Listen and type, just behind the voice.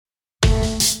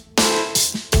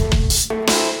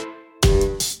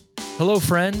Hello,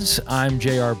 friends. I'm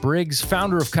J.R. Briggs,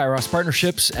 founder of Kairos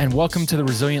Partnerships, and welcome to the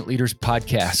Resilient Leaders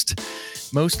Podcast.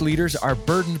 Most leaders are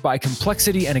burdened by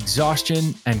complexity and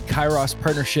exhaustion, and Kairos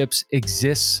Partnerships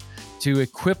exists to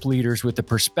equip leaders with the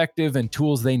perspective and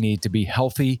tools they need to be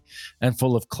healthy and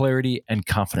full of clarity and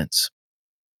confidence.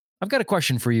 I've got a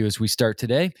question for you as we start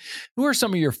today. Who are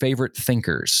some of your favorite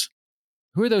thinkers?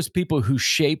 Who are those people who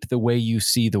shape the way you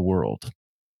see the world?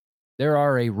 There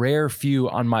are a rare few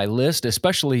on my list,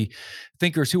 especially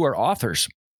thinkers who are authors.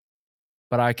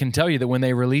 But I can tell you that when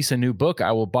they release a new book,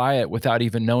 I will buy it without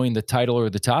even knowing the title or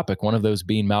the topic, one of those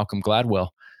being Malcolm Gladwell.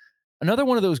 Another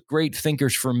one of those great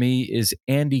thinkers for me is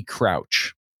Andy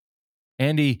Crouch.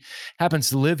 Andy happens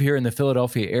to live here in the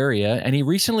Philadelphia area, and he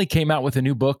recently came out with a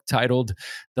new book titled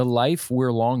The Life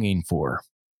We're Longing For.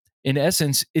 In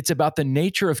essence, it's about the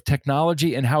nature of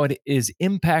technology and how it is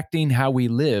impacting how we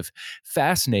live.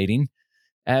 Fascinating,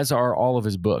 as are all of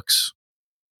his books.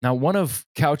 Now, one of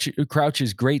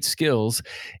Crouch's great skills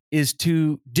is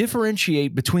to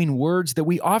differentiate between words that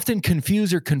we often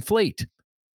confuse or conflate.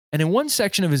 And in one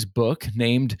section of his book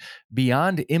named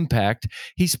Beyond Impact,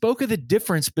 he spoke of the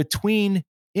difference between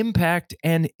impact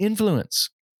and influence.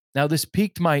 Now, this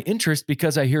piqued my interest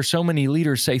because I hear so many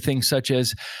leaders say things such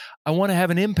as, I want to have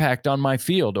an impact on my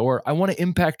field, or I want to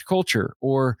impact culture,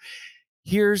 or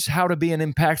here's how to be an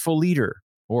impactful leader,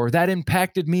 or that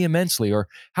impacted me immensely, or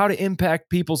how to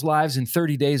impact people's lives in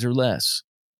 30 days or less.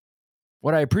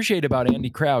 What I appreciate about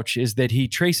Andy Crouch is that he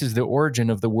traces the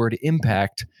origin of the word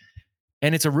impact,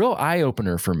 and it's a real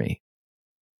eye-opener for me.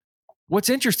 What's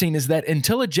interesting is that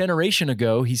until a generation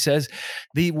ago, he says,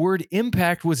 the word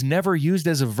impact was never used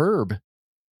as a verb.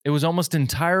 It was almost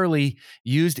entirely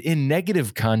used in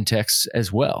negative contexts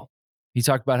as well. He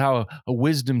talked about how a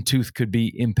wisdom tooth could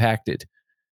be impacted.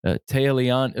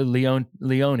 Téa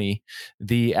Leoni,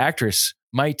 the actress,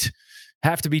 might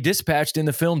have to be dispatched in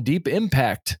the film Deep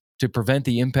Impact to prevent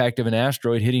the impact of an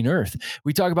asteroid hitting Earth.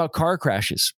 We talk about car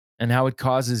crashes and how it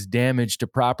causes damage to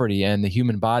property and the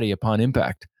human body upon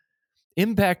impact.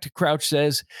 Impact, Crouch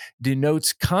says,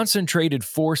 denotes concentrated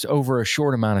force over a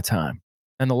short amount of time.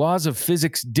 And the laws of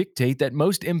physics dictate that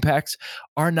most impacts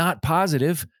are not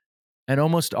positive and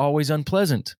almost always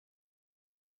unpleasant.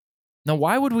 Now,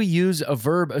 why would we use a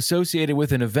verb associated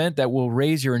with an event that will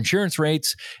raise your insurance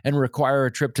rates and require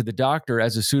a trip to the doctor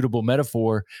as a suitable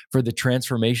metaphor for the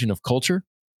transformation of culture?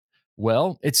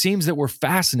 Well, it seems that we're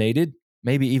fascinated,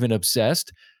 maybe even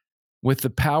obsessed, with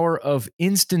the power of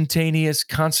instantaneous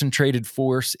concentrated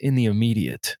force in the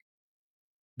immediate.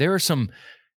 There are some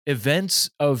events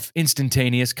of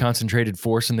instantaneous concentrated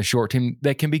force in the short term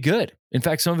that can be good. In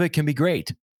fact, some of it can be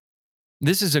great.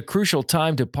 This is a crucial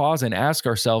time to pause and ask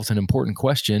ourselves an important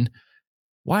question.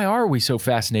 Why are we so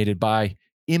fascinated by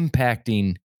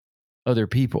impacting other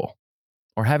people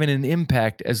or having an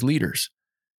impact as leaders?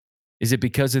 Is it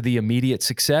because of the immediate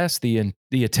success, the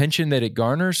attention that it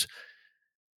garners,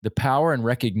 the power and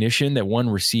recognition that one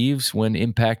receives when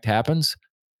impact happens?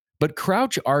 But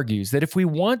Crouch argues that if we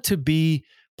want to be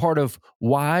part of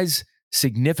wise,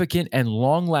 significant, and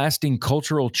long-lasting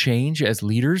cultural change as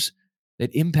leaders,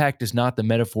 that impact is not the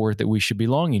metaphor that we should be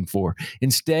longing for.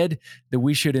 Instead, that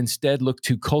we should look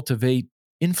to cultivate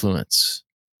influence.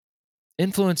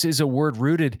 Influence is a word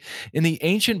rooted in the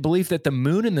ancient belief that the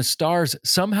moon and the stars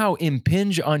somehow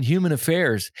impinge on human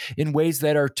affairs in ways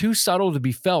that are too subtle to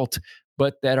be felt,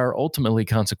 but that are ultimately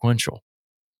consequential.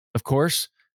 Of course,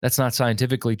 that's not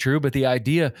scientifically true, but the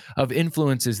idea of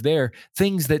influence is there,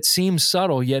 things that seem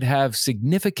subtle yet have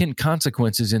significant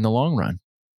consequences in the long run.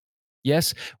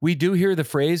 Yes, we do hear the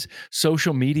phrase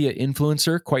social media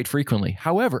influencer quite frequently.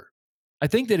 However, I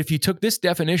think that if you took this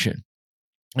definition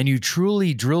and you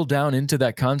truly drill down into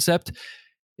that concept,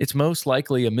 it's most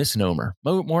likely a misnomer.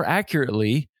 More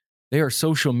accurately, they are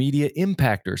social media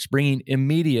impactors, bringing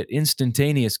immediate,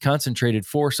 instantaneous, concentrated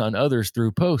force on others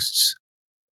through posts.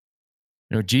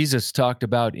 Jesus talked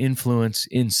about influence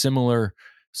in similar,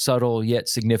 subtle, yet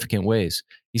significant ways.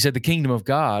 He said the kingdom of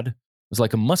God was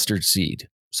like a mustard seed,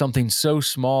 something so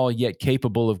small yet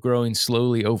capable of growing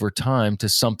slowly over time to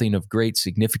something of great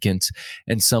significance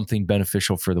and something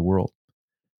beneficial for the world.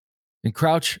 And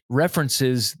Crouch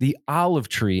references the olive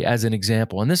tree as an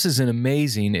example. And this is an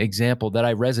amazing example that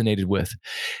I resonated with.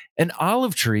 An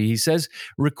olive tree, he says,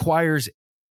 requires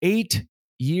 8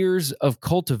 years of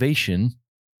cultivation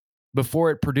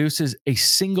before it produces a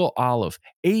single olive.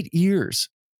 8 years.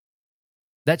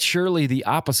 That's surely the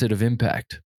opposite of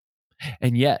impact.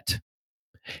 And yet,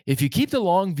 if you keep the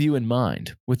long view in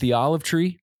mind with the olive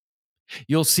tree,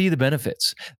 you'll see the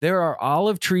benefits. There are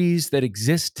olive trees that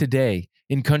exist today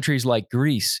in countries like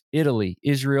Greece, Italy,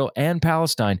 Israel, and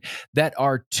Palestine that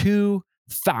are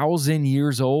 2,000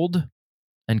 years old.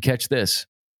 And catch this,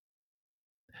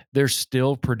 they're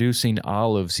still producing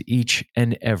olives each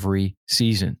and every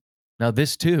season. Now,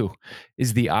 this too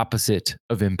is the opposite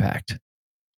of impact.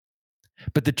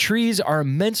 But the trees are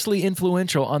immensely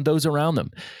influential on those around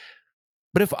them.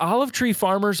 But if olive tree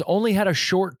farmers only had a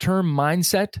short-term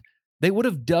mindset, they would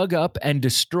have dug up and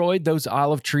destroyed those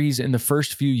olive trees in the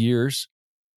first few years,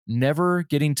 never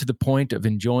getting to the point of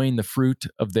enjoying the fruit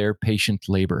of their patient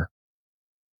labor.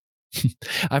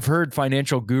 I've heard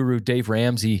financial guru Dave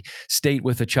Ramsey state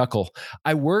with a chuckle,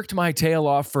 "I worked my tail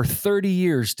off for 30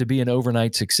 years to be an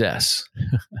overnight success."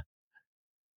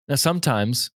 Now,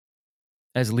 sometimes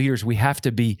as leaders, we have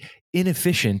to be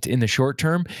inefficient in the short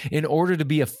term in order to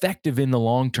be effective in the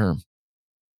long term.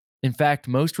 In fact,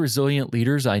 most resilient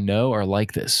leaders I know are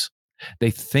like this.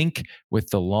 They think with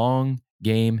the long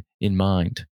game in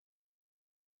mind.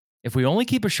 If we only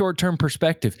keep a short-term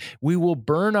perspective, we will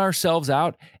burn ourselves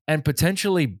out and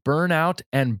potentially burn out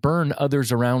and burn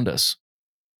others around us.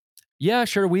 Yeah,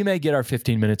 sure, we may get our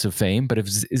 15 minutes of fame, but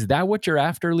is that what you're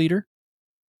after, leader?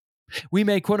 We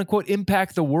may, quote unquote,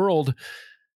 impact the world,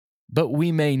 but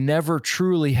we may never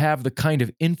truly have the kind of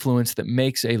influence that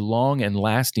makes a long and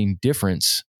lasting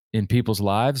difference in people's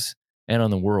lives and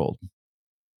on the world.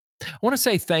 I want to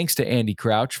say thanks to Andy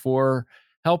Crouch for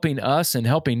helping us and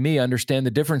helping me understand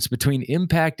the difference between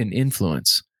impact and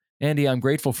influence. Andy, I'm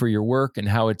grateful for your work and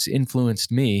how it's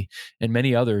influenced me and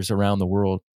many others around the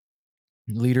world.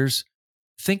 Leaders,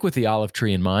 think with the olive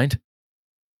tree in mind.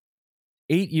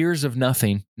 8 years of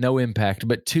nothing, no impact,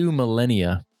 but 2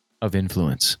 millennia of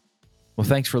influence. Well,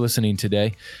 thanks for listening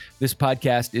today. This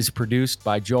podcast is produced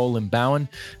by Joel Limbowen,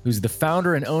 who's the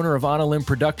founder and owner of On a Limb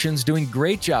Productions, doing a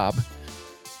great job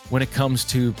when it comes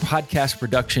to podcast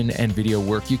production and video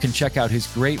work. You can check out his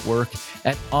great work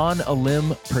at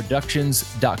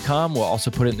onalimbproductions.com. We'll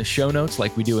also put it in the show notes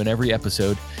like we do in every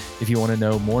episode if you want to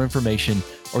know more information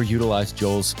or utilize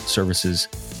Joel's services.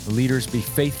 Leaders, be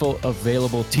faithful,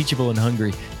 available, teachable, and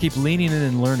hungry. Keep leaning in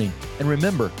and learning. And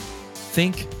remember,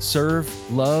 think, serve,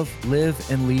 love, live,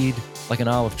 and lead like an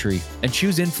olive tree, and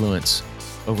choose influence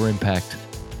over impact.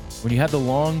 When you have the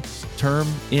long term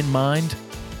in mind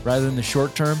rather than the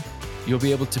short term, you'll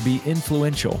be able to be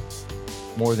influential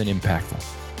more than impactful.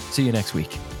 See you next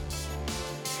week.